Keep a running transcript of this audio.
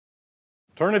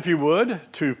Turn, if you would,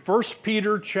 to 1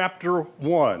 Peter chapter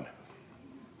 1.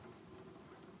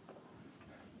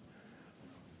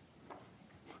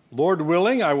 Lord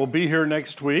willing, I will be here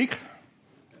next week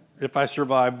if I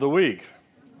survive the week.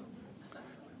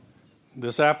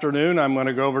 This afternoon, I'm going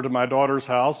to go over to my daughter's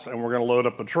house and we're going to load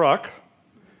up a truck.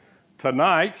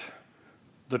 Tonight,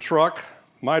 the truck,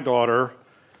 my daughter,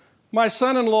 my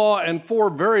son-in-law, and 4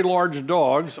 very large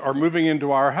dogs are moving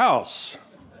into our house.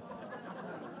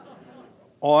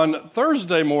 On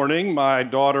Thursday morning, my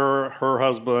daughter, her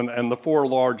husband, and the 4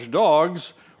 large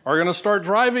dogs are going to start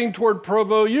driving toward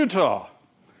Provo, Utah.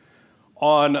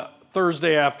 On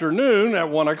Thursday afternoon at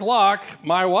 1 o'clock,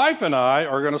 my wife and I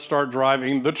are going to start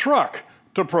driving the truck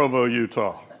to Provo,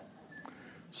 Utah.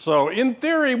 So in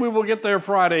theory, we will get there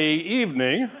Friday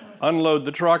evening, unload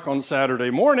the truck on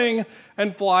Saturday morning,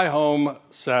 and fly home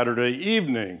Saturday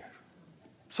evening.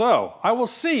 So I will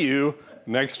see you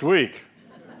next week.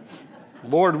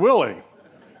 Lord willing,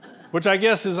 which I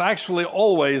guess is actually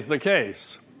always the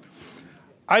case.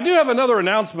 I do have another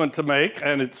announcement to make,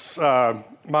 and it's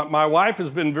my wife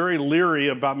has been very leery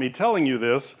about me telling you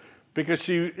this because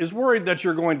she is worried that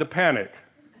you're going to panic.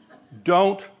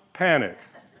 Don't panic.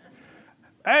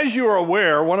 As you are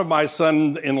aware, one of my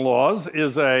son-in-laws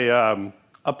is a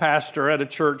pastor at a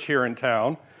church here in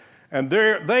town, and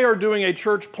they are doing a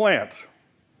church plant.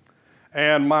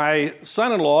 And my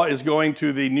son-in-law is going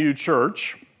to the new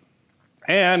church,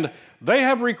 and they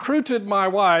have recruited my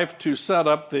wife to set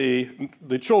up the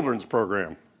children's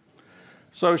program.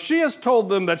 So she has told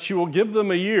them that she will give them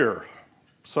a year.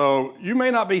 So you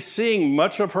may not be seeing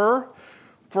much of her.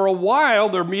 For a while,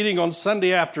 they're meeting on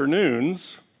Sunday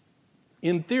afternoons,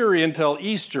 in theory until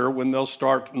Easter when they'll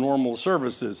start normal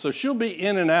services. So she'll be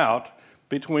in and out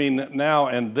between now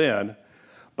and then.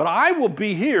 But I will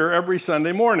be here every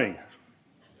Sunday morning.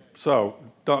 So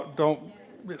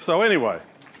So anyway,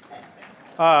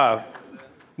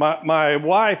 my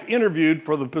wife interviewed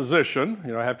for the position.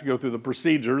 I have to go through the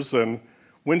procedures. And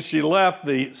when she left,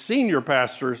 the senior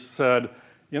pastor said,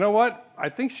 "You know what? I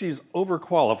think she's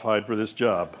overqualified for this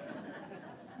job."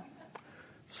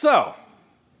 So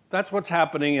that's what's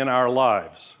happening in our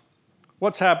lives.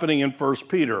 What's happening in 1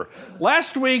 Peter?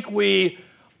 Last week, we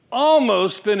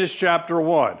almost finished chapter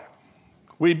 1.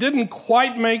 We didn't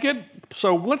quite make it.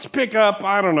 So let's pick up,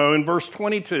 in verse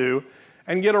 22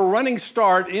 and get a running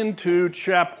start into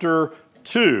chapter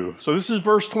 2. So this is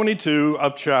verse 22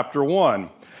 of chapter 1.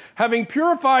 Having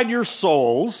purified your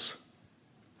souls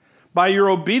by your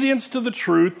obedience to the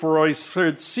truth for a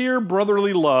sincere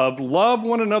brotherly love, love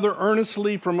one another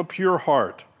earnestly from a pure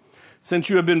heart, since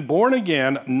you have been born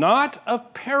again, not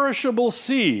of perishable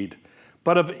seed,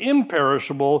 but of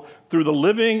imperishable through the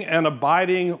living and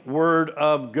abiding word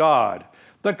of God.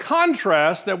 The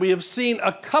contrast that we have seen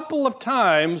a couple of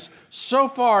times so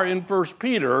far in 1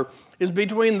 Peter is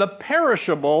between the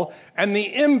perishable and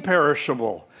the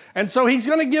imperishable. And so he's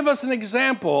going to give us an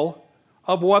example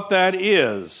of what that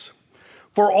is.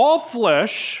 For all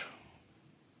flesh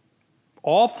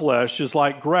is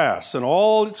like grass, and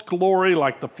all its glory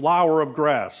like the flower of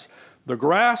grass. The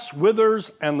grass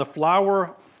withers and the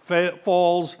flower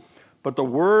falls, but the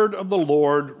word of the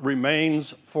Lord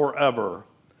remains forever.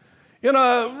 In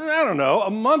a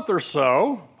month or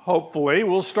so, hopefully,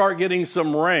 we'll start getting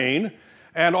some rain,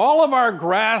 and all of our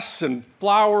grass and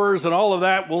flowers and all of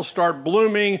that will start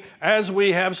blooming as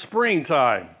we have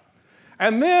springtime.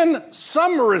 And then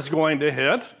summer is going to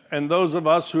hit, and those of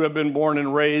us who have been born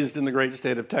and raised in the great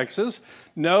state of Texas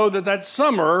know that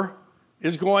summer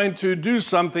is going to do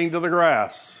something to the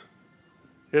grass.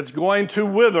 It's going to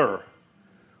wither.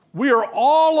 We are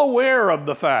all aware of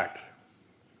the fact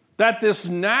that this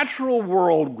natural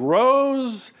world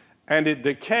grows and it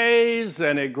decays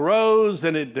and it grows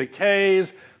and it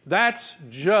decays. That's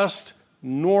just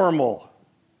normal.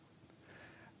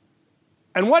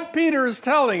 And what Peter is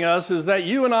telling us is that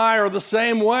you and I are the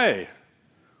same way.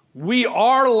 We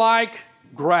are like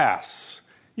grass.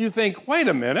 You think, wait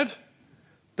a minute,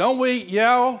 don't we?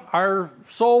 Yeah, our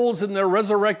souls in their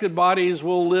resurrected bodies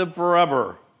will live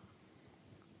forever.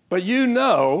 But you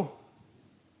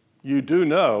do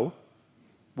know,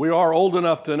 we are old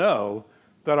enough to know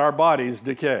that our bodies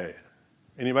decay.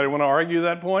 Anybody want to argue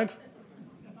that point?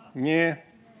 Yeah.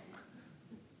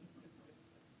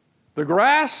 The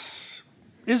grass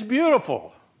is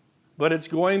beautiful, but it's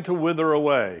going to wither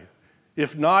away.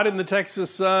 If not in the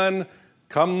Texas sun,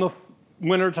 come the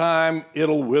wintertime,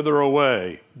 it'll wither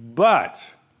away.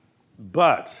 But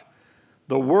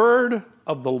the word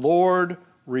of the Lord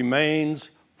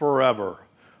remains forever.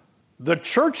 The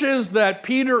churches that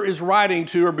Peter is writing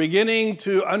to are beginning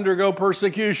to undergo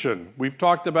persecution. We've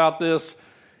talked about this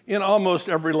in almost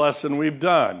every lesson we've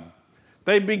done.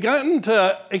 They've begun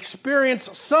to experience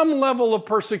some level of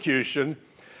persecution,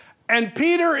 and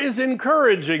Peter is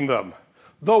encouraging them.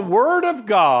 The Word of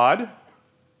God,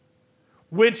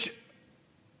 which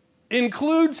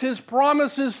includes his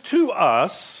promises to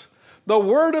us, the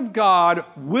Word of God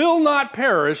will not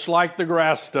perish like the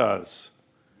grass does.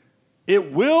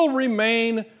 It will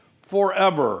remain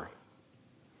forever.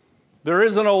 There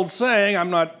is an old saying,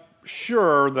 I'm not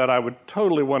sure that I would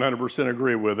totally 100%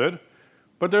 agree with it,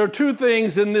 but there are two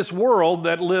things in this world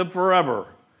that live forever.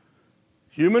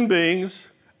 Human beings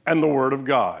and the Word of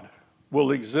God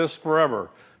will exist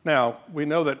forever. Now, we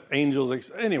know that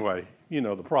angels, anyway, you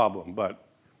know the problem, but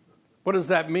what does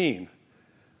that mean?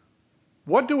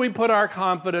 What do we put our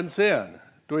confidence in?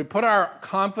 Do we put our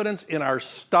confidence in our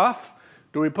stuff?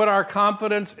 Do we put our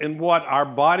confidence in what our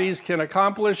bodies can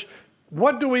accomplish?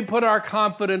 What do we put our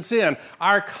confidence in?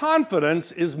 Our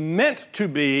confidence is meant to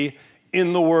be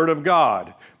in the Word of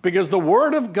God, because the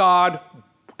Word of God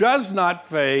does not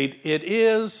fade. It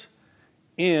is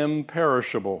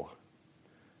imperishable.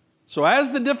 So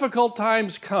as the difficult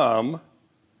times come,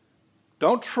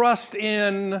 don't trust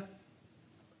in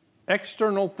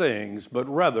external things, but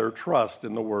rather trust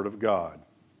in the Word of God.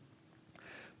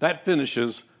 That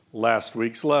finishes last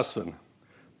week's lesson,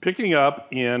 picking up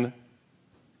in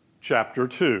chapter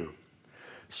 2.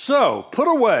 So, put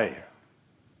away,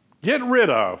 get rid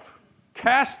of,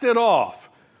 cast it off,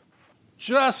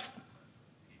 just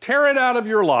tear it out of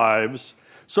your lives.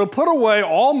 So put away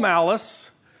all malice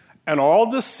and all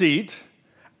deceit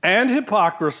and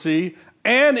hypocrisy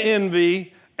and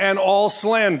envy and all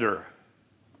slander.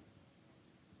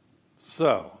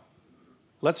 So,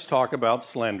 let's talk about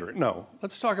slander. No,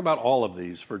 let's talk about all of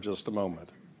these for just a moment.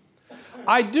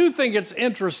 I do think it's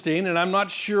interesting, and I'm not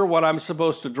sure what I'm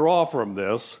supposed to draw from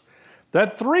this,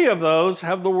 that 3 of those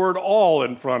have the word all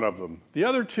in front of them. The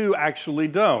other 2 actually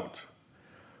don't.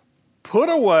 Put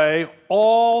away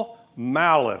all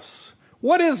malice.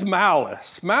 What is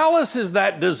malice? Malice is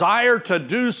that desire to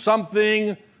do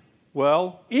something,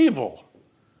 well, evil.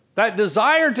 That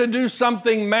desire to do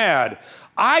something mad.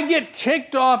 I get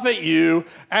ticked off at you,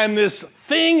 and this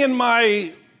thing in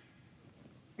my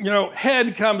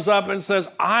head comes up and says,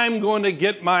 I'm going to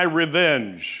get my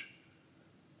revenge.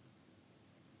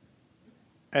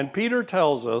 And Peter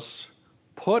tells us,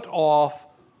 put off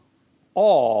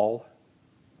all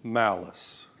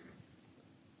malice.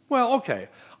 Well, okay,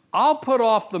 I'll put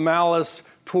off the malice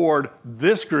toward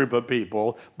this group of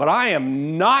people, but I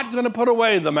am not going to put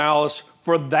away the malice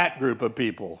for that group of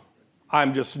people.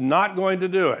 I'm just not going to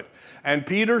do it. And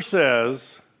Peter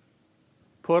says,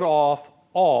 put off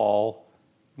all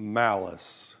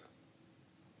malice.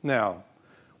 Now,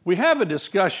 we have a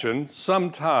discussion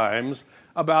sometimes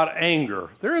about anger.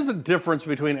 There is a difference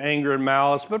between anger and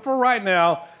malice, but for right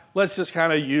now, let's just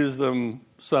kind of use them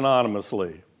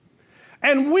synonymously.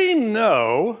 And we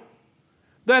know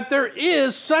that there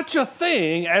is such a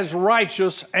thing as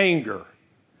righteous anger.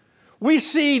 We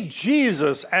see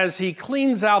Jesus as he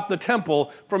cleans out the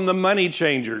temple from the money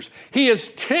changers. He is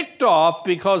ticked off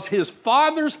because his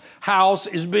Father's house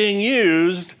is being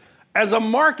used as a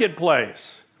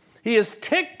marketplace. He is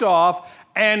ticked off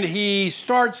and he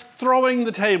starts throwing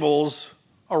the tables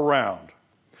around.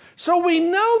 So we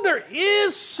know there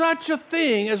is such a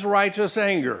thing as righteous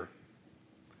anger.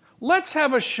 Let's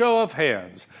have a show of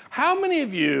hands. How many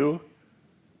of you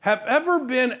have ever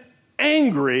been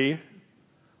angry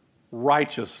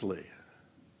righteously?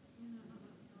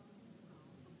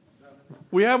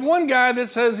 We have one guy that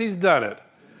says he's done it.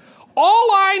 All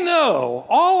I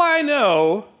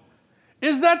know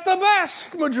is that the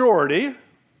vast majority,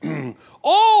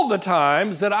 all the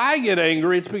times that I get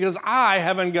angry, it's because I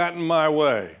haven't gotten my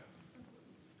way.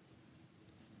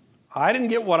 I didn't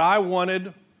get what I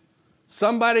wanted.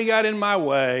 Somebody got in my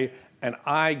way, and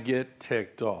I get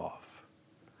ticked off.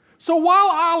 So while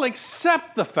I'll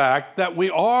accept the fact that we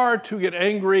are to get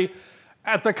angry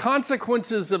at the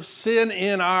consequences of sin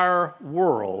in our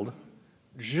world,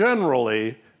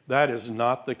 generally, that is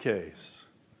not the case.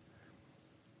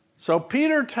 So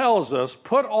Peter tells us,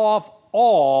 put off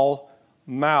all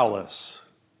malice.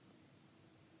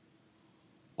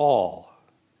 All.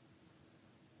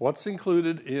 What's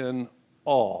included in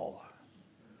all?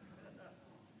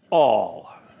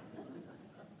 All.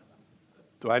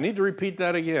 Do I need to repeat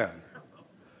that again?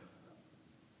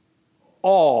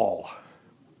 All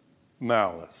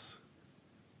malice.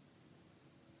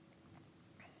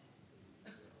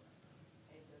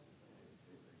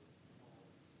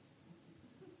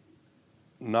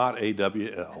 Not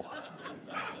AWL.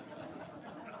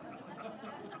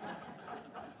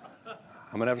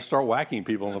 I'm going to have to start whacking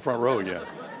people in the front row again.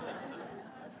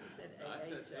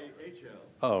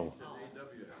 Oh.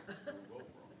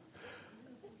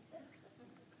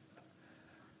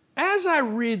 As I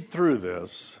read through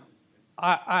this,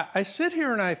 I sit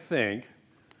here and I think,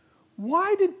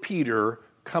 why did Peter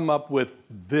come up with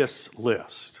this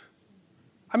list?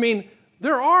 I mean,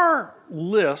 there are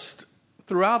lists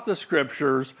throughout the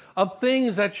scriptures of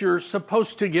things that you're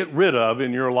supposed to get rid of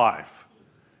in your life.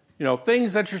 You know,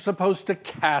 things that you're supposed to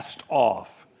cast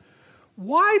off.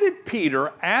 Why did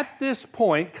Peter, at this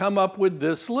point, come up with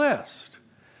this list?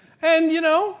 And, you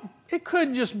know, it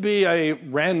could just be a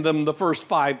random, the first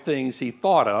 5 things he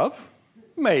thought of.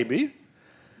 Maybe.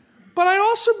 But I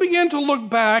also began to look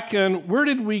back, and where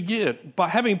did we get? By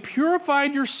having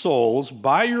purified your souls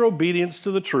by your obedience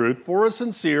to the truth for a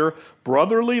sincere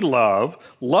brotherly love,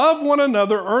 love one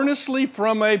another earnestly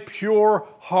from a pure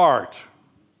heart.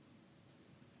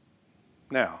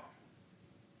 Now,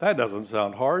 that doesn't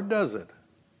sound hard, does it?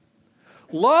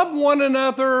 Love one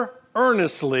another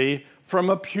earnestly from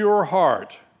a pure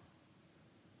heart.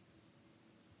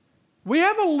 We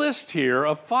have a list here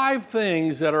of 5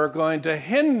 things that are going to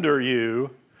hinder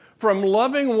you from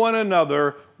loving one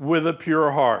another with a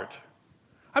pure heart.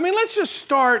 I mean, let's just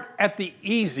start at the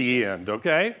easy end,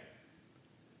 okay?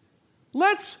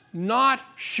 Let's not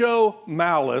show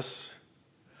malice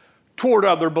toward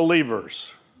other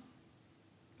believers.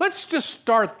 Let's just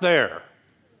start there.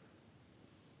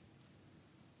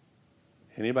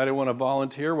 Anybody want to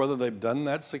volunteer whether they've done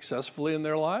that successfully in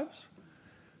their lives?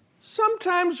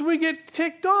 Sometimes we get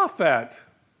ticked off at.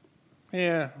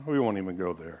 Yeah, we won't even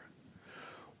go there.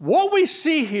 What we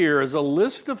see here is a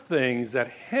list of things that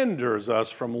hinders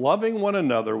us from loving one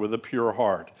another with a pure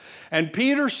heart. And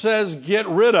Peter says, get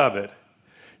rid of it.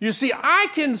 You see, I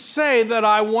can say that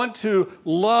I want to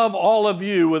love all of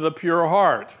you with a pure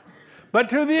heart. But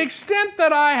to the extent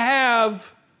that I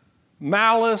have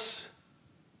malice,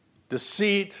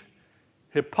 deceit,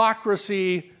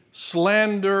 hypocrisy,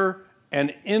 slander,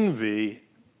 and envy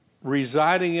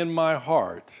residing in my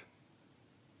heart,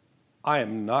 I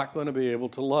am not going to be able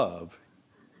to love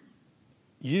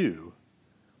you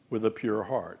with a pure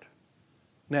heart.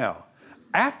 Now,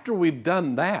 after we've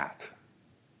done that,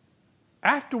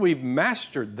 after we've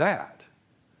mastered that,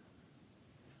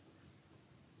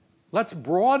 let's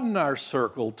broaden our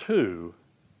circle to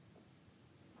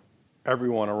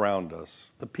everyone around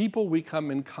us, the people we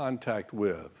come in contact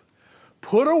with.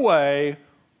 Put away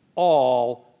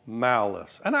all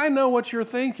malice. And I know what you're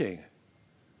thinking.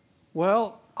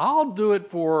 Well, I'll do it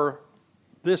for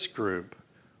this group,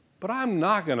 but I'm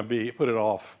not going to put it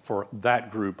off for that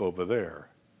group over there.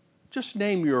 Just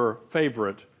name your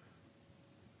favorite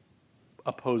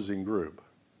opposing group.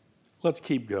 Let's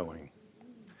keep going.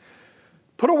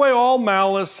 Put away all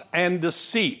malice and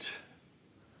deceit.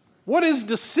 What is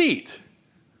deceit?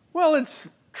 Well, it's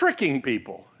tricking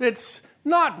people. It's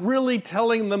not really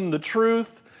telling them the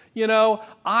truth. You know,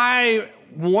 I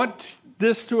want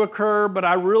this to occur, but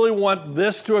I really want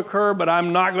this to occur, but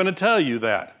I'm not going to tell you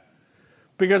that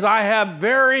because I have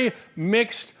very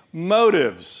mixed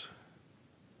motives.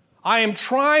 I am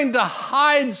trying to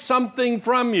hide something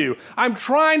from you. I'm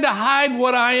trying to hide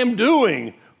what I am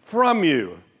doing from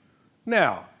you.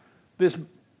 Now, this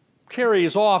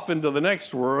carries off into the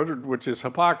next word, which is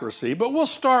hypocrisy, but we'll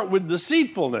start with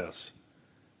deceitfulness.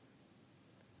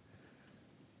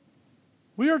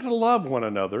 We are to love one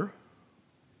another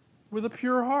with a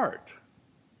pure heart.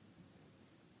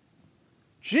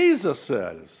 Jesus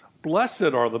says,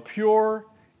 blessed are the pure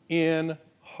in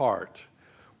heart.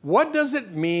 What does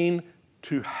it mean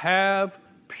to have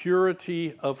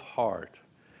purity of heart?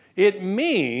 It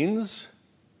means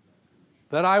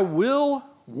that I will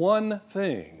one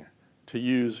thing, to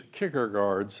use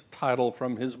Kierkegaard's title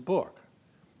from his book.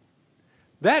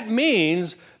 That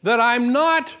means that I'm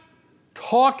not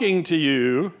talking to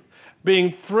you,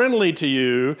 being friendly to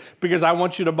you because I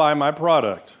want you to buy my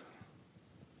product.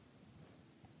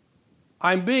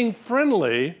 I'm being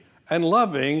friendly and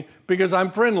loving because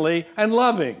I'm friendly and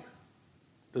loving.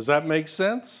 Does that make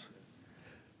sense?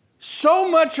 So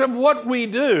much of what we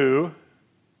do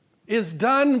is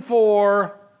done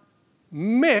for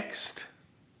mixed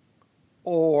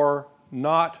or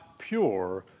not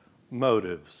pure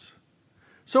motives.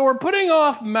 So we're putting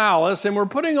off malice and we're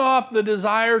putting off the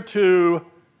desire to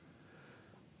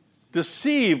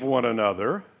deceive one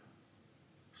another.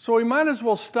 So we might as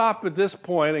well stop at this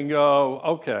point and go,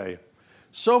 okay,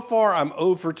 so far I'm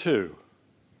 0 for 2.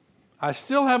 I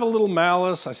still have a little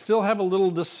malice. I still have a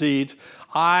little deceit.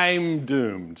 I'm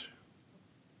doomed.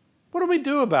 What do we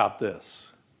do about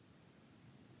this?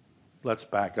 Let's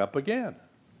back up again.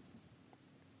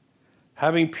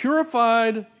 Having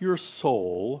purified your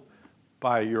soul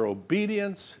by your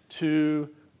obedience to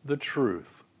the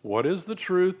truth. What is the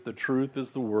truth? The truth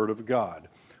is the Word of God.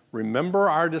 Remember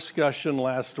our discussion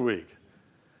last week.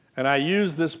 And I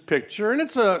used this picture, and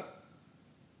it's a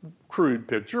crude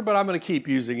picture, but I'm going to keep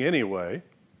using it anyway.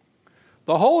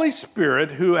 The Holy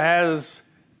Spirit, who has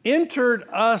entered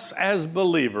us as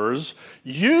believers,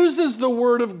 uses the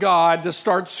Word of God to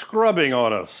start scrubbing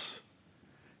on us,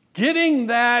 getting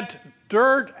that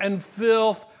dirt and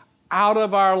filth out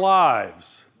of our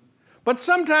lives. But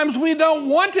sometimes we don't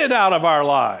want it out of our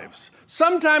lives.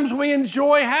 Sometimes we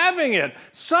enjoy having it.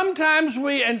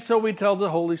 And so we tell the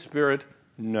Holy Spirit,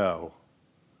 no.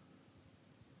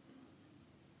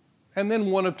 And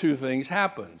then one of two things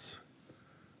happens.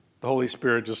 The Holy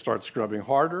Spirit just starts scrubbing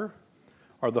harder,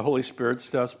 or the Holy Spirit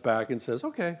steps back and says,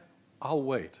 okay, I'll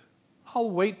wait. I'll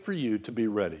wait for you to be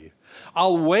ready.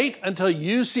 I'll wait until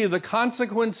you see the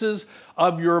consequences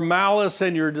of your malice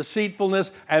and your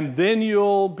deceitfulness, and then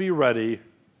you'll be ready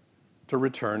to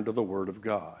return to the Word of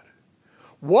God.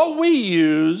 What we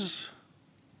use,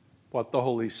 what the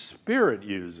Holy Spirit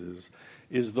uses,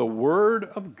 is the Word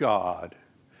of God,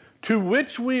 to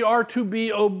which we are to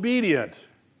be obedient.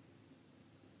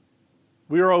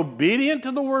 We are obedient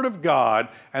to the Word of God,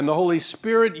 and the Holy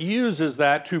Spirit uses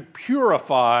that to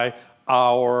purify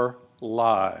our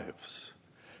lives,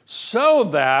 so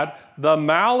that the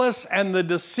malice and the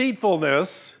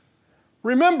deceitfulness,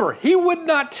 remember, He would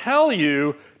not tell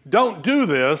you, don't do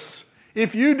this,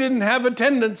 if you didn't have a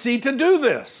tendency to do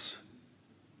this.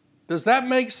 Does that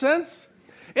make sense?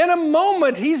 In a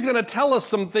moment, He's going to tell us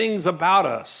some things about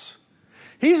us.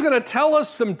 He's going to tell us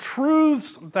some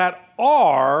truths that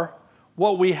are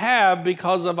what we have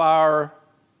because of our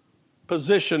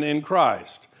position in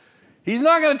Christ. He's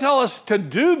not going to tell us to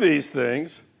do these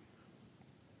things.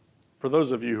 For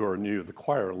those of you who are new, the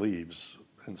choir leaves,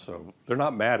 and so they're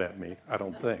not mad at me, I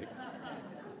don't think.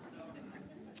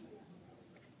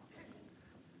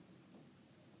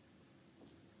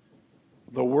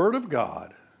 The Word of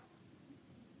God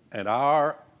and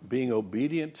our being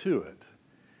obedient to it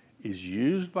is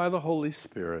used by the Holy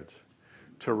Spirit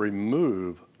to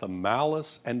remove the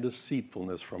malice and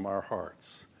deceitfulness from our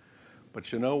hearts.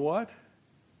 But you know what?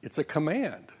 It's a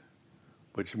command,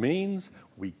 which means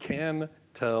we can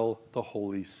tell the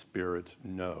Holy Spirit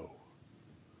no.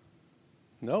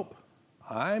 Nope.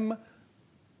 I'm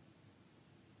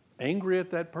angry at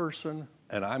that person,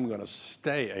 and I'm going to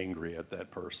stay angry at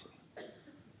that person.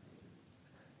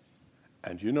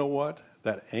 And you know what?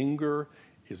 That anger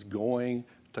is going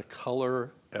to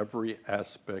color every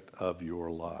aspect of your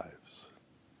lives.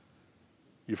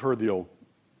 You've heard the old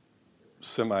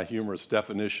semi-humorous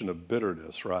definition of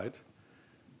bitterness, right?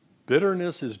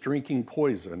 Bitterness is drinking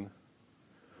poison,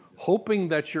 hoping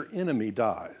that your enemy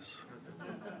dies.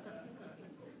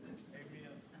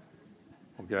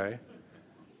 Okay?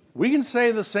 We can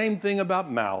say the same thing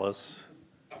about malice.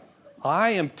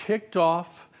 I am ticked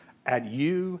off at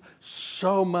you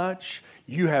so much,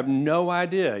 you have no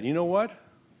idea. You know what?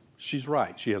 She's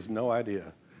right. She has no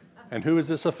idea. And who is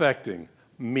this affecting?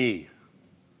 Me.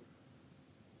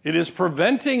 It is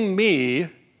preventing me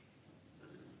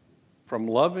from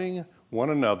loving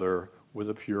one another with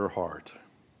a pure heart.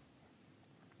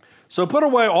 So put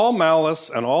away all malice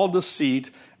and all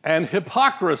deceit and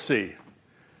hypocrisy.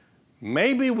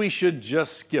 Maybe we should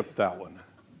just skip that one.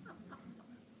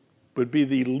 Would be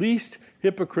the least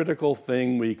hypocritical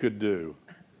thing we could do.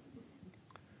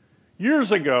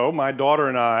 Years ago, my daughter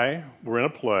and I were in a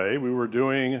play. We were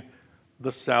doing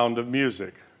The Sound of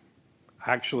Music.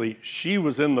 Actually, she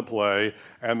was in the play,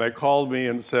 and they called me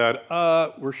and said,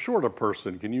 we're short a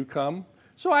person. Can you come?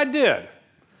 So I did.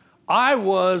 I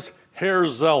was Herr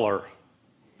Zeller,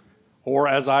 or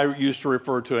as I used to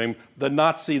refer to him, the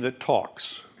Nazi that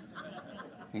talks.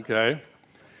 Okay?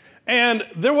 And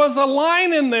there was a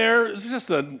line in there, it's just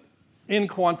a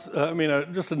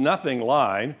nothing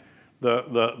line.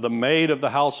 The maid of the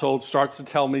household starts to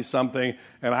tell me something,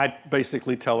 and I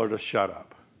basically tell her to shut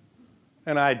up.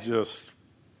 And I just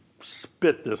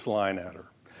spit this line at her.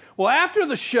 Well, after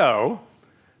the show,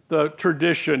 the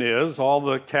tradition is all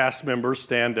the cast members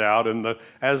stand out, and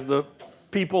as the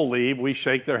people leave, we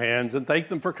shake their hands and thank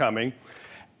them for coming.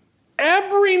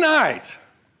 Every night,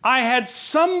 I had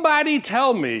somebody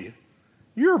tell me,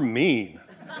 "You're mean."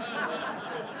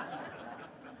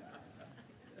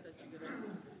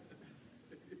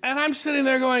 And I'm sitting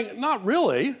there going, not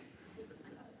really.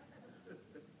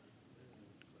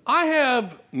 I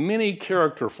have many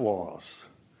character flaws.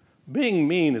 Being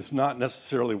mean is not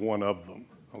necessarily one of them,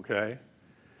 okay?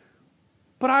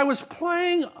 But I was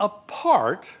playing a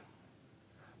part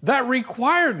that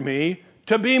required me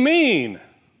to be mean.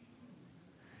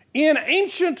 In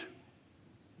ancient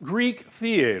Greek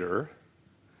theater,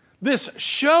 this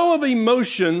show of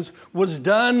emotions was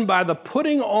done by the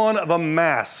putting on of a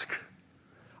mask.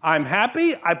 I'm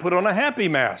happy, I put on a happy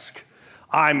mask.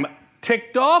 I'm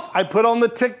ticked off, I put on the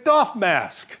ticked off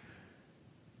mask.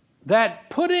 That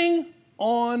putting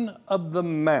on of the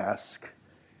mask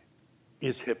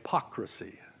is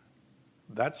hypocrisy.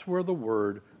 That's where the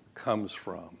word comes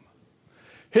from.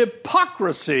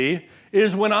 Hypocrisy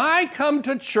is when I come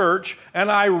to church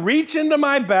and I reach into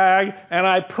my bag and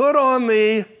I put on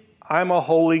the I'm a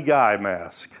holy guy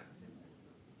mask.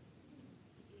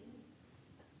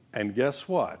 And guess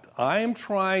what? I am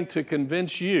trying to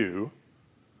convince you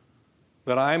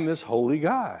that I'm this holy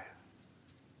guy.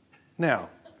 Now,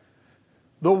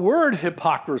 the word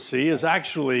hypocrisy is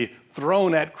actually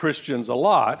thrown at Christians a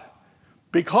lot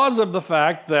because of the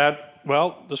fact that,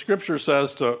 well, the scripture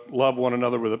says to love one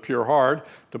another with a pure heart,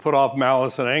 to put off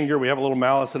malice and anger. We have a little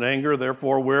malice and anger,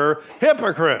 therefore we're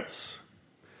hypocrites.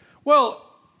 Well,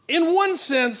 in one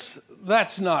sense,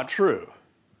 that's not true.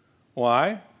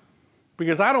 Why?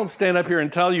 Because I don't stand up here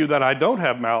and tell you that I don't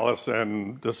have malice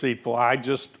and deceitful.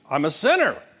 I'm a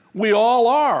sinner. We all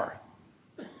are.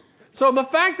 So the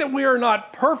fact that we are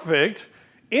not perfect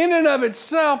in and of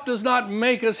itself does not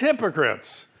make us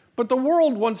hypocrites. But the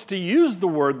world wants to use the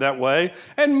word that way,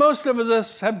 and most of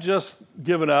us have just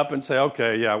given up and say,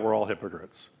 okay, yeah, we're all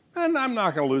hypocrites. And I'm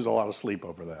not going to lose a lot of sleep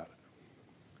over that.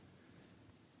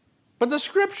 But the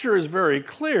scripture is very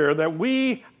clear that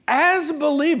we, as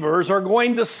believers, are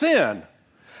going to sin.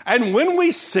 And when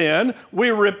we sin, we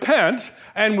repent,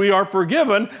 and we are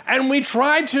forgiven, and we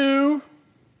try to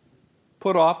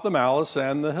put off the malice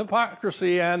and the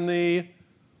hypocrisy and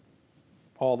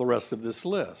all the rest of this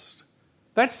list.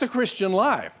 That's the Christian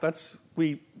life.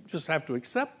 We just have to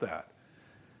accept that.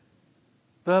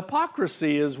 The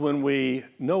hypocrisy is when we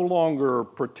no longer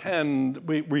pretend,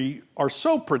 we are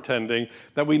so pretending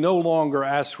that we no longer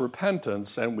ask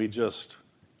repentance and we just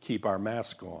keep our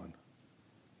mask on.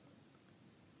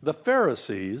 The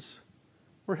Pharisees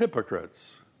were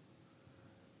hypocrites.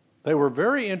 They were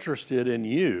very interested in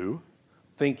you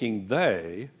thinking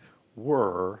they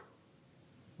were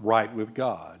right with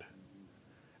God.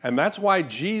 And that's why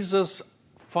Jesus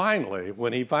finally,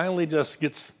 when he finally just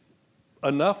gets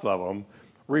enough of them,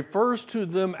 refers to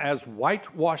them as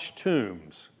whitewashed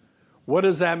tombs. What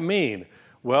does that mean?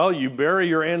 Well, you bury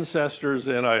your ancestors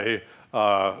in a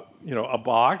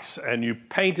box and you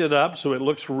paint it up so it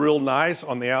looks real nice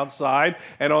on the outside,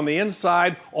 and on the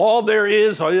inside, all there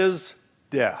is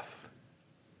death.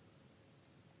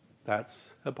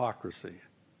 That's hypocrisy.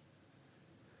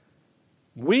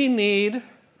 We need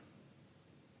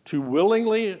to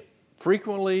willingly,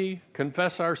 frequently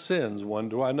confess our sins one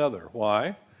to another.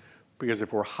 Why? Because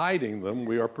if we're hiding them,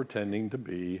 we are pretending to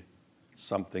be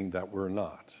something that we're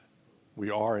not. We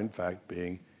are, in fact,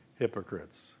 being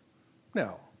hypocrites.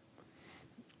 Now,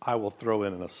 I will throw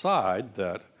in an aside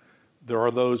that there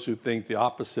are those who think the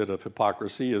opposite of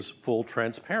hypocrisy is full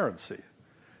transparency.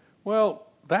 Well,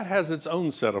 that has its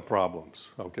own set of problems,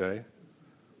 okay?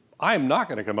 I am not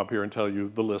going to come up here and tell you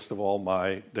the list of all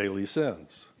my daily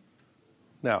sins.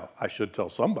 Now, I should tell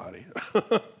somebody,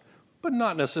 but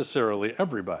not necessarily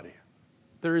everybody.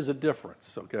 There is a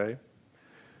difference, okay?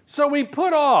 So we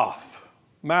put off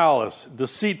malice,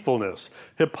 deceitfulness,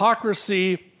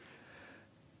 hypocrisy,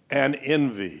 and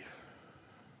envy.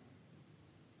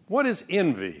 What is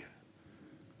envy?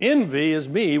 Envy is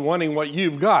me wanting what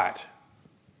you've got.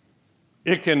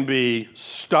 It can be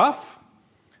stuff.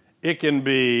 It can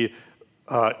be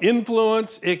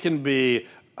influence. It can be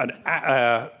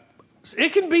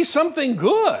something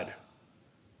good.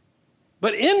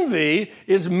 But envy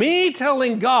is me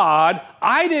telling God,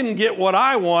 I didn't get what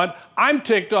I want. I'm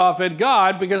ticked off at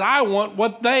God because I want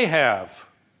what they have.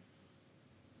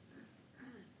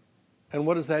 And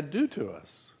what does that do to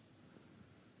us?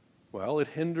 Well, it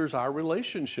hinders our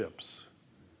relationships.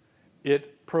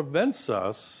 It prevents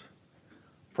us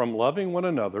from loving one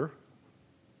another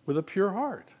with a pure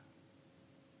heart.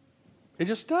 It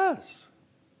just does.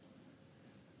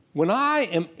 When I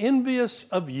am envious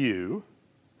of you,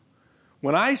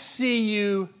 when I see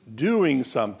you doing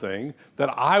something that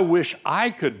I wish I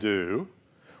could do,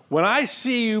 when I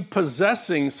see you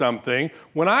possessing something,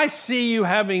 when I see you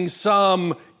having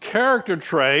some character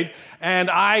trait, and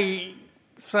I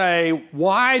say,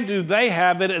 why do they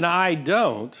have it and I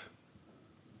don't?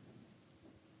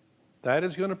 That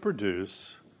is going to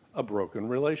produce a broken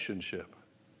relationship.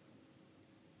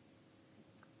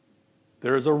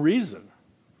 There is a reason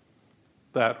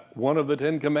that one of the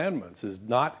 10 Commandments is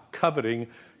not coveting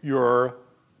your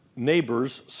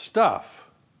neighbor's stuff.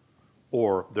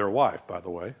 or their wife, by the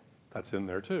way. That's in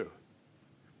there too.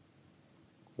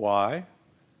 Why?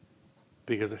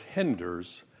 Because it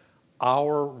hinders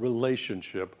our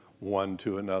relationship one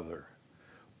to another.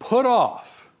 Put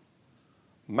off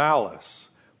malice,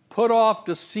 put off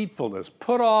deceitfulness,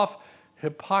 put off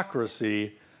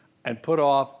hypocrisy, and put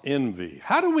off envy.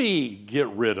 How do we get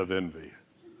rid of envy?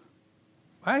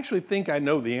 I actually think I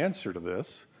know the answer to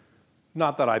this.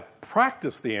 Not that I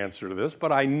practice the answer to this,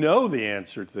 but I know the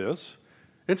answer to this.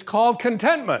 It's called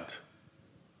contentment.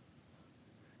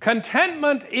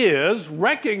 Contentment is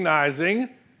recognizing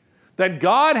that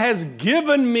God has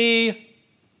given me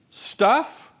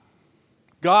stuff,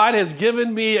 God has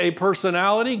given me a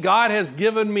personality, God has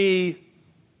given me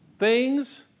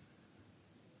things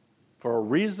for a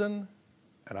reason,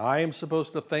 and I am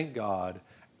supposed to thank God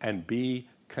and be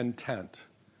content.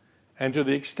 And to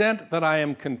the extent that I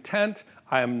am content,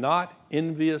 I am not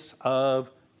envious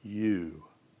of you.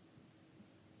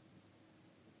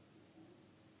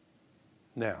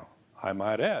 Now, I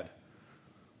might add,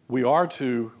 we are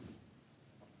to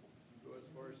go as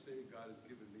far as saying God has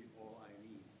given me all I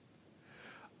need.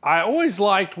 I always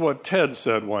liked what Ted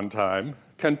said one time.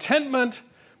 Contentment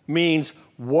means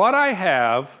what I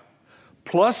have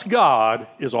plus God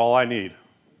is all I need.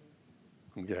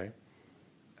 Okay?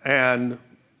 And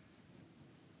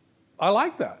I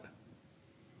like that.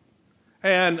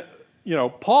 And,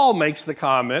 Paul makes the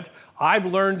comment, I've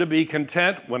learned to be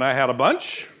content when I had a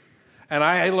bunch, and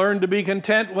I learned to be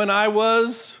content when I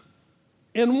was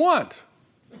in want.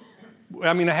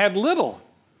 I had little.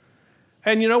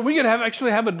 And, we could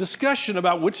actually have a discussion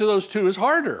about which of those two is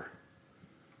harder.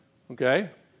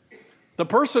 Okay? The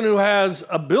person who has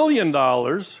 $1 billion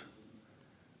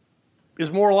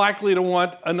is more likely to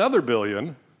want another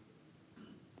billion.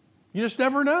 You just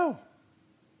never know.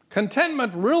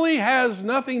 Contentment really has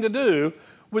nothing to do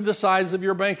with the size of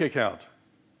your bank account.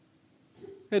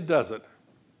 It doesn't.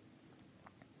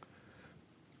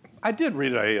 I did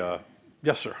read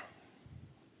yes, sir.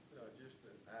 Just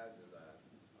to add to that,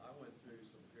 I went through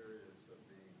some periods of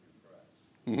being depressed,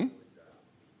 Mm-hmm.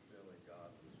 feeling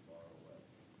God was far away.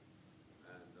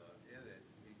 And in it,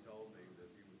 he told me that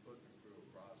he would put me through a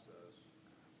process,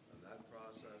 and that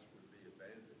process would be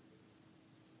abandonment.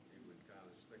 He would kind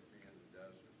of stick me in the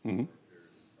desert Mm-hmm. for a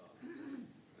period of time.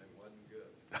 And it wasn't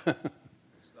good.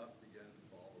 Stuff began to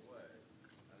fall away.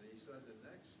 And he said the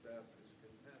next step is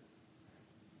contentment.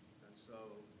 And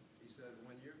so he said,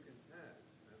 when you're content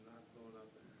and not going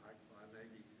up and I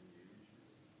maybe can use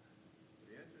you.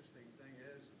 The interesting thing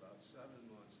is, about 7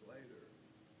 months later,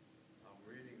 I'm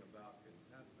reading about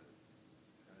contentment,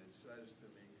 and it says to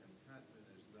me, contentment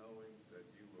is knowing that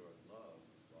you are loved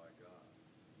by God.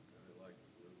 And it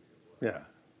blew me away. Yeah.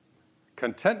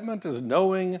 Contentment is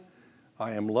knowing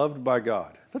I am loved by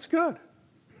God. That's good.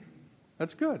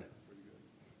 That's good.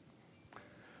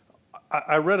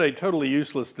 I read a totally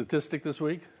useless statistic this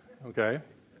week, okay?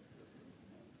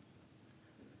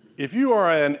 If you are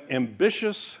an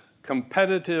ambitious,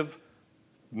 competitive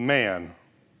man,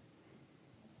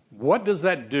 what does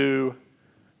that do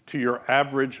to your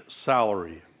average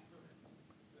salary?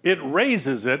 It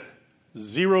raises it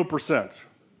 0%.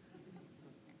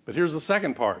 But here's the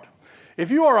second part. If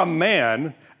you are a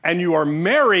man and you are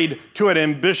married to an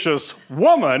ambitious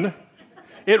woman,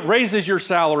 it raises your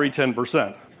salary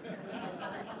 10%.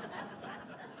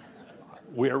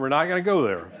 We're not going to go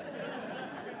there.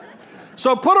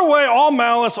 So put away all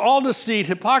malice, all deceit,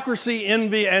 hypocrisy,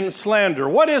 envy, and slander.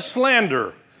 What is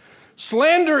slander?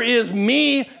 Slander is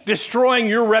me destroying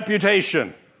your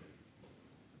reputation.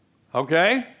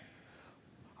 Okay?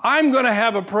 I'm going to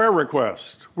have a prayer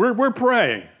request. We're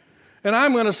praying. And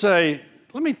I'm going to say,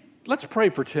 let's pray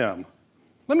for Tim.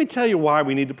 Let me tell you why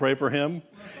we need to pray for him.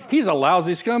 He's a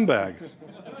lousy scumbag.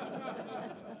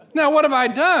 Now, what have I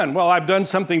done? Well, I've done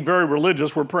something very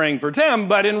religious. We're praying for Tim,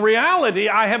 but in reality,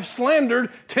 I have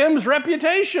slandered Tim's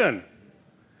reputation.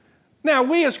 Now,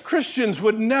 we as Christians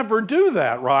would never do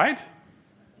that, right?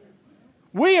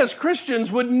 We as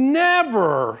Christians would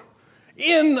never,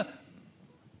 in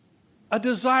a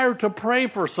desire to pray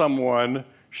for someone,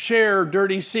 share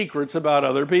dirty secrets about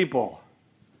other people.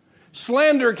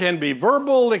 Slander can be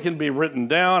verbal, it can be written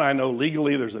down. I know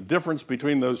legally there's a difference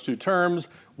between those two terms.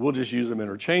 We'll just use them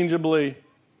interchangeably.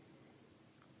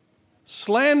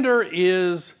 Slander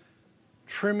is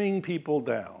trimming people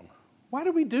down. Why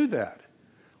do we do that?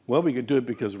 Well, we could do it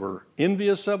because we're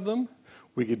envious of them.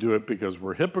 We could do it because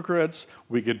we're hypocrites.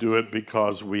 We could do it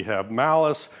because we have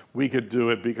malice. We could do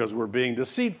it because we're being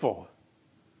deceitful.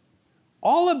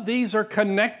 All of these are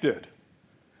connected.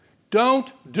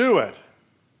 Don't do it.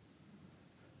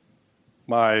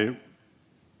 My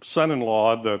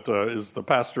son-in-law that is the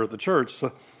pastor at the church,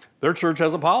 their church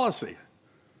has a policy.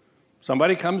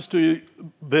 Somebody comes to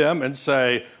them and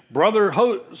say, brother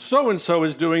so-and-so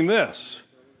is doing this.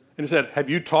 And he said, have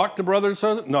you talked to brother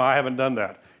so-and-so? No, I haven't done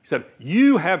that. He said,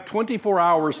 you have 24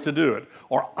 hours to do it,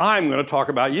 or I'm going to talk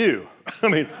about you. I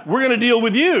mean, we're going to deal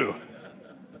with you.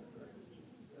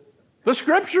 The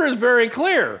scripture is very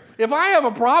clear. If I have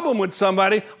a problem with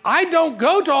somebody, I don't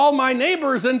go to all my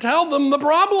neighbors and tell them the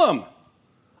problem.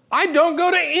 I don't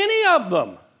go to any of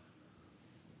them.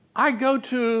 I go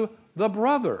to the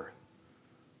brother.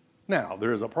 Now,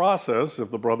 there's a process if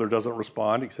the brother doesn't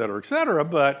respond, et cetera,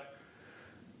 but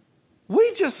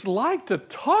we just like to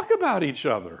talk about each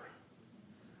other.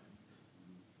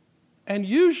 And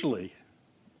usually,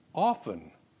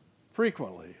 often,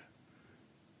 frequently,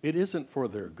 it isn't for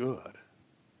their good.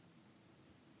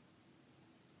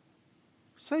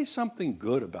 Say something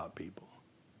good about people.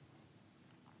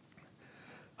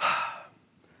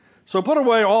 So put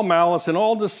away all malice and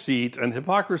all deceit and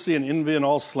hypocrisy and envy and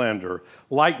all slander.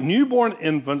 Like newborn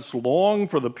infants, long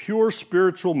for the pure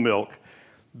spiritual milk,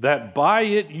 that by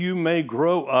it you may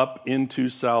grow up into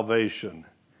salvation.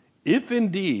 If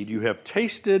indeed you have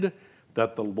tasted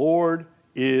that the Lord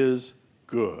is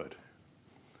good.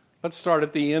 Let's start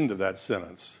at the end of that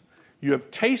sentence. You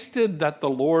have tasted that the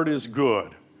Lord is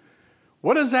good.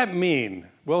 What does that mean?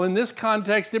 Well, in this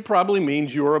context, it probably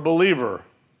means you're a believer.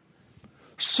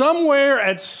 Somewhere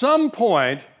at some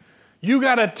point, you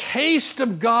got a taste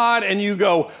of God and you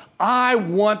go, I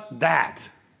want that.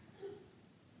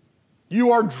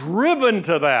 You are driven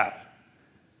to that.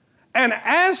 And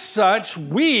as such,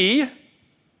 we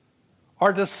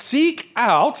are to seek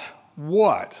out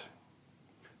what?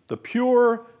 The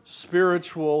pure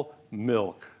spiritual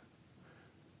milk.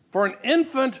 For an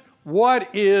infant, what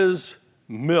is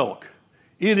milk?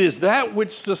 It is that which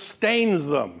sustains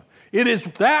them. It is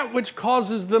that which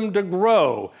causes them to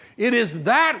grow. It is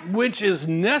that which is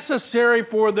necessary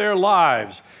for their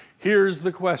lives. Here's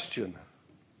the question.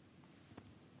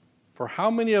 For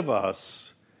how many of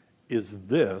us is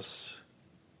this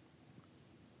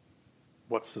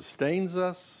what sustains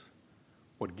us,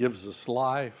 what gives us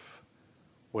life,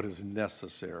 what is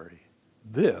necessary?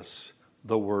 This,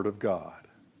 the Word of God.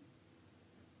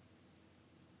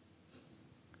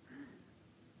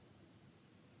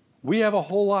 We have a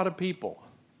whole lot of people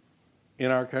in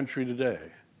our country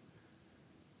today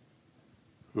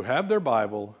who have their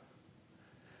Bible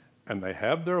and they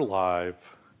have their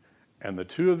life, and the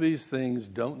two of these things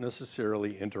don't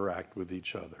necessarily interact with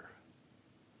each other.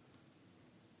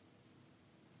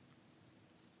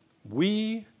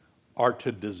 We are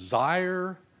to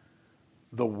desire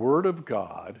the Word of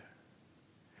God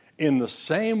in the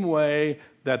same way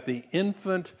that the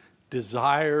infant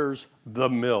desires the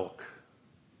milk.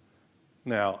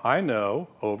 Now, I know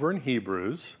over in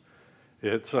Hebrews,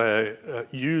 it's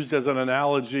used as an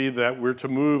analogy that we're to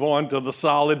move on to the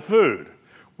solid food.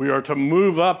 We are to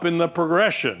move up in the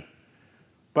progression.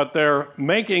 But they're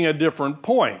making a different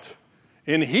point.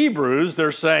 In Hebrews,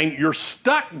 they're saying you're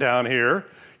stuck down here.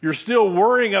 You're still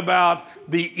worrying about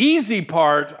the easy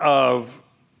part of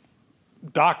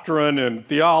doctrine and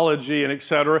theology and et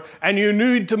cetera, and you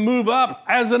need to move up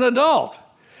as an adult.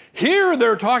 Here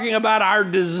they're talking about our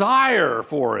desire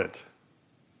for it.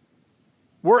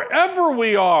 Wherever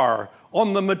we are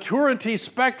on the maturity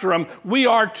spectrum, we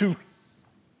are to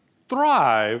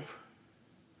thrive,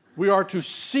 we are to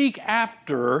seek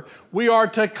after, we are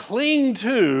to cling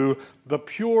to the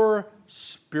pure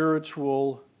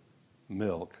spiritual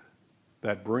milk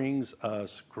that brings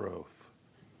us growth.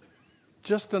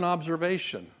 Just an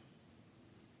observation.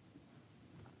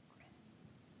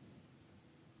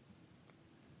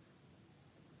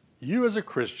 You as a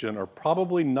Christian are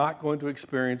probably not going to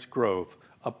experience growth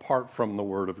apart from the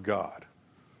Word of God.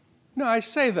 Now, I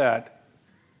say that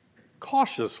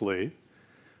cautiously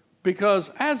because,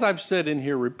 as I've said in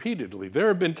here repeatedly, there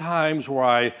have been times where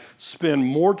I spend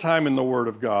more time in the Word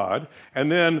of God,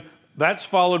 and then that's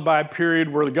followed by a period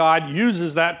where God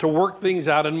uses that to work things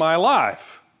out in my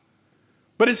life.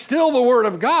 But it's still the Word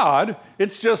of God.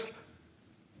 It's just,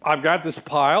 I've got this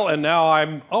pile, and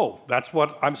now that's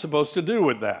what I'm supposed to do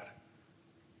with that.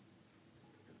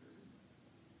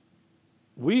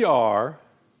 We are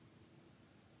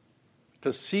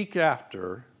to seek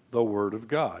after the Word of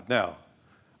God. Now,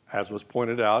 as was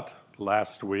pointed out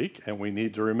last week, and we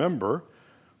need to remember,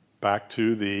 back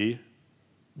to the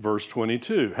verse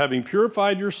 22, having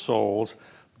purified your souls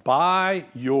by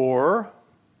your,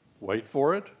 wait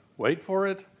for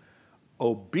it,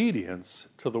 obedience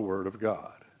to the Word of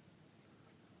God.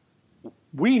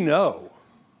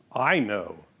 I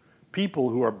know, people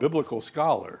who are biblical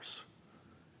scholars,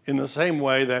 in the same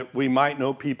way that we might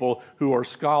know people who are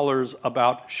scholars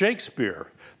about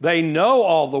Shakespeare. They know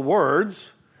all the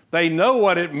words, they know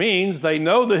what it means, they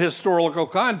know the historical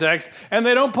context, and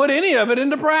they don't put any of it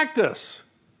into practice.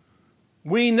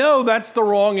 We know that's the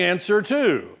wrong answer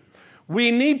too.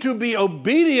 We need to be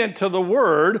obedient to the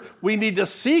word. We need to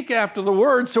seek after the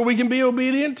word so we can be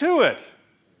obedient to it.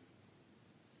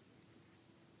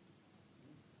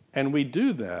 And we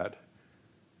do that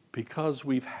because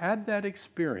we've had that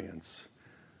experience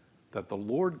that the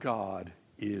Lord God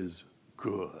is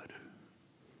good.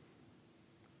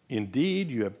 Indeed,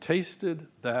 you have tasted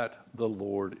that the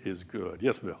Lord is good.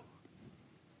 Yes, Bill?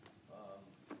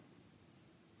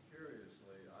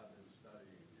 Curiously, I've been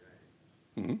studying James.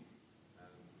 Mm-hmm.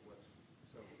 And what's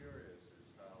so curious is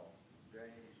how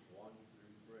James 1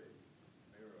 through 3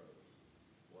 mirrors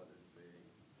what is being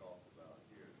talked about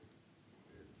here.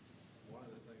 One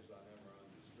of the things I never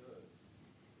understood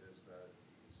is that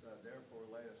it said, therefore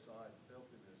lay aside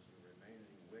filthiness and remaining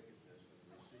wickedness and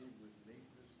receive with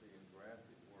meekness the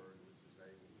engrafted word which is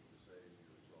able to save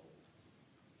your soul.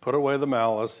 Put away the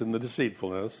malice and the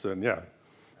deceitfulness, and yeah.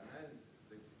 And then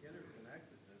the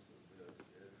interconnectedness of this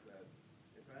is that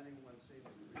if anyone seems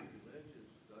to be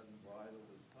religious, doesn't bridle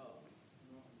his tongue,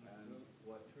 and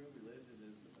what true religion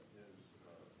is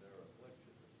their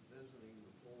affliction, visiting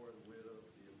the poor, the widow,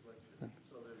 the affliction.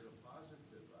 So there's a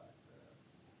positive act there.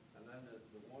 And then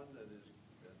the one that is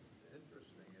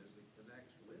interesting is it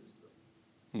connects wisdom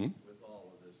with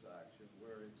all of this action,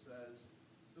 where it says,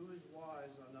 who is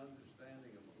wise and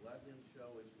understanding him? Let him show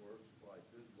his works by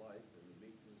good life and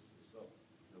meekness. So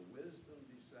the wisdom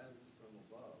descends from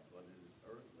above, but it is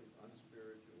earthly,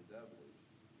 unspiritual, devilish.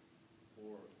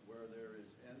 For where there is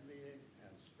envying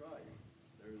and strife,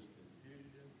 there is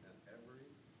confusion and every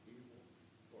evil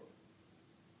work.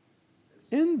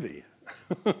 Envy.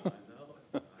 I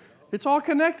know. It's all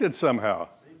connected somehow.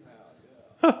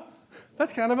 Yeah.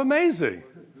 That's kind of amazing.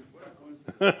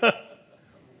 But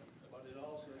it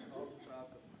also talks about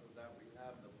that we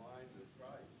have the mind of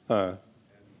Christ and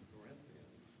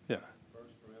Corinthians. Yeah. 1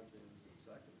 Corinthians and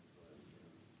 2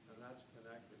 Corinthians. And that's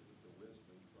connected with the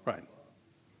wisdom from Right. above.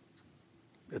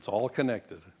 It's all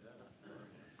connected.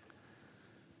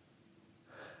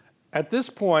 At this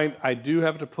point, I do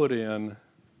have to put in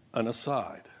an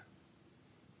aside.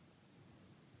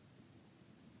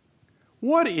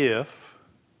 What if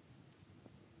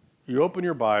you open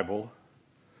your Bible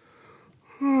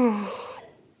and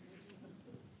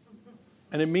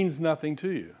it means nothing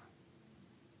to you?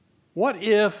 What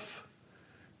if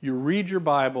you read your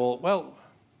Bible? Well,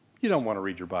 you don't want to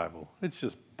read your Bible. It's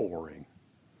just boring.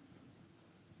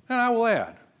 And I will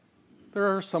add,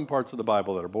 there are some parts of the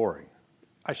Bible that are boring.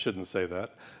 I shouldn't say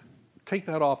that. Take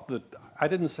that off I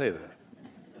didn't say that.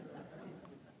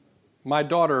 My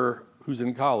daughter, who's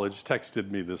in college,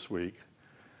 texted me this week,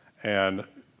 and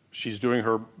she's doing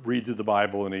her read through the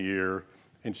Bible in a year,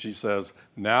 and she says,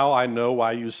 now I know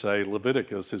why you say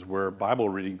Leviticus is where Bible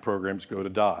reading programs go to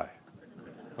die.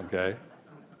 Okay?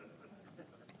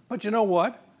 But you know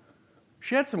what?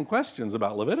 She had some questions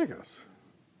about Leviticus.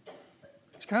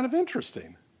 It's kind of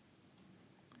interesting.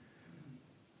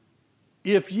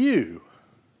 If you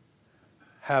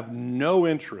have no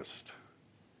interest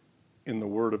in the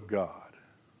Word of God,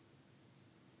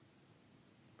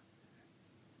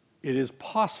 it is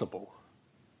possible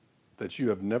that you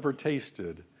have never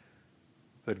tasted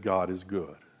that God is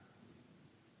good.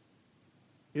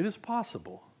 It is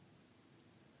possible.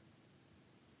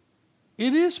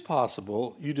 It is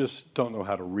possible you just don't know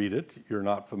how to read it, you're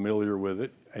not familiar with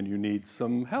it, and you need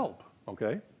some help,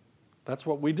 okay? That's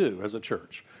what we do as a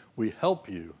church. We help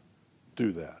you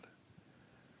do that.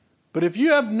 But if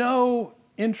you have no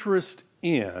interest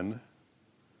in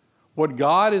what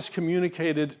God has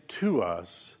communicated to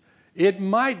us, it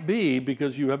might be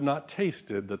because you have not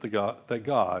tasted that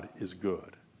God is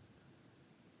good.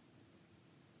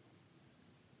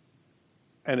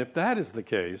 And if that is the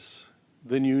case,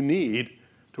 then you need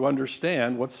to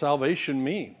understand what salvation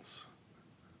means.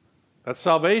 That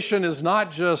salvation is not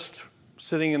just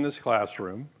sitting in this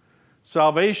classroom.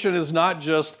 Salvation is not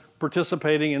just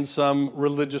participating in some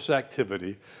religious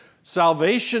activity.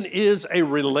 Salvation is a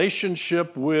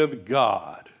relationship with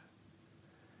God.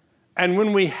 And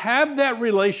when we have that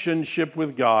relationship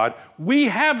with God, we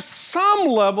have some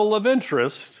level of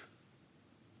interest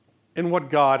in what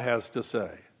God has to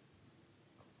say.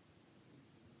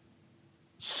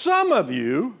 Some of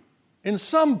you, in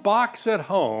some box at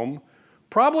home,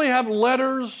 probably have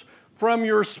letters from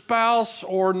your spouse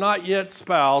or not yet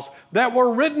spouse that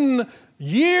were written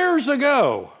years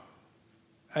ago.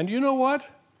 And you know what?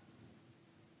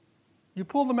 You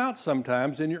pull them out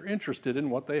sometimes and you're interested in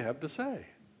what they have to say.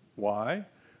 Why?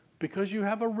 Because you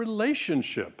have a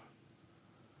relationship.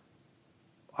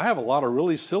 I have a lot of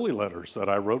really silly letters that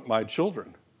I wrote my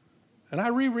children, and I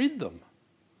reread them.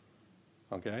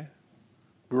 Okay?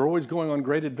 We were always going on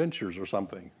great adventures or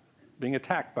something, being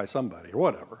attacked by somebody or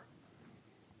whatever.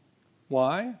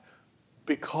 Why?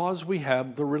 Because we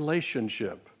have the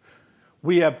relationship.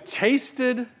 We have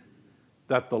tasted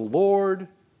that the Lord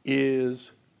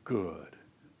is good.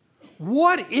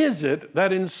 What is it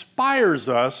that inspires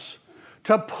us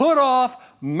to put off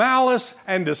malice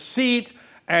and deceit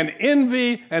and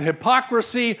envy and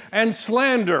hypocrisy and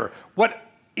slander? What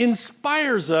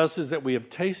inspires us is that we have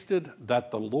tasted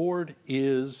that the Lord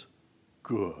is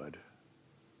good.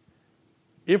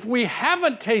 If we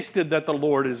haven't tasted that the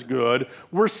Lord is good,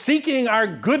 we're seeking our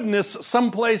goodness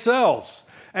someplace else.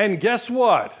 And guess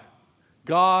what?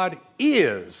 God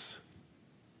is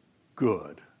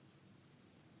good.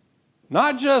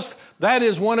 Not just that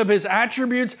is one of his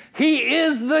attributes, he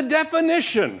is the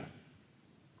definition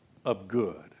of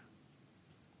good.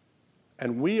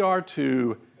 And we are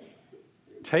to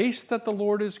taste that the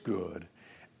Lord is good,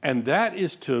 and that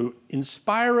is to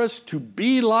inspire us to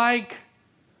be like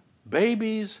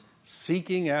babies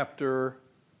seeking after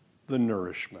the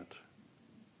nourishment.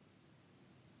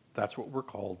 That's what we're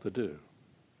called to do.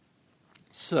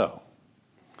 So,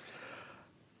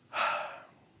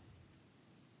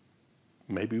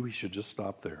 maybe we should just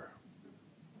stop there,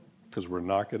 because we're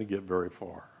not going to get very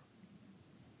far.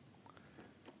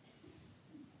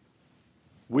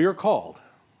 We are called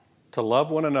to love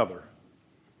one another.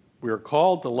 We are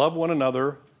called to love one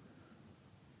another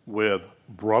with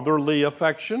brotherly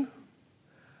affection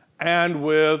and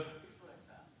with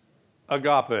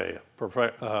agape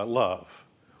love.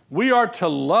 We are to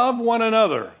love one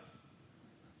another.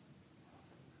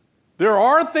 There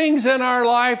are things in our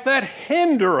life that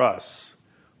hinder us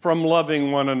from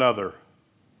loving one another.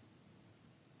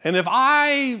 And if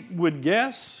I would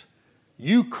guess,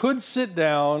 you could sit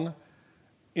down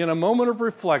in a moment of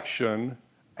reflection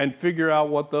and figure out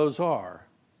what those are.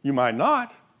 You might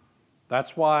not.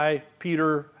 That's why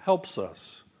Peter helps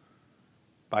us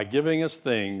by giving us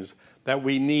things that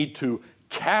we need to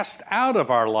cast out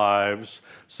of our lives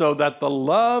so that the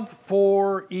love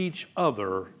for each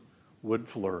other would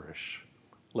flourish.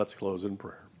 Let's close in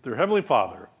prayer. Dear Heavenly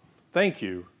Father, thank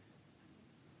you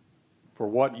for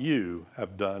what you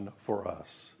have done for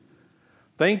us.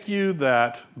 Thank you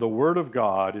that the Word of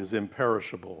God is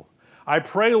imperishable. I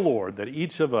pray, Lord, that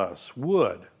each of us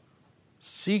would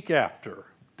seek after,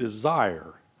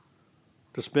 desire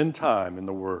to spend time in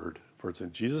the Word. For it's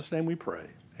in Jesus' name we pray.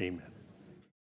 Amen.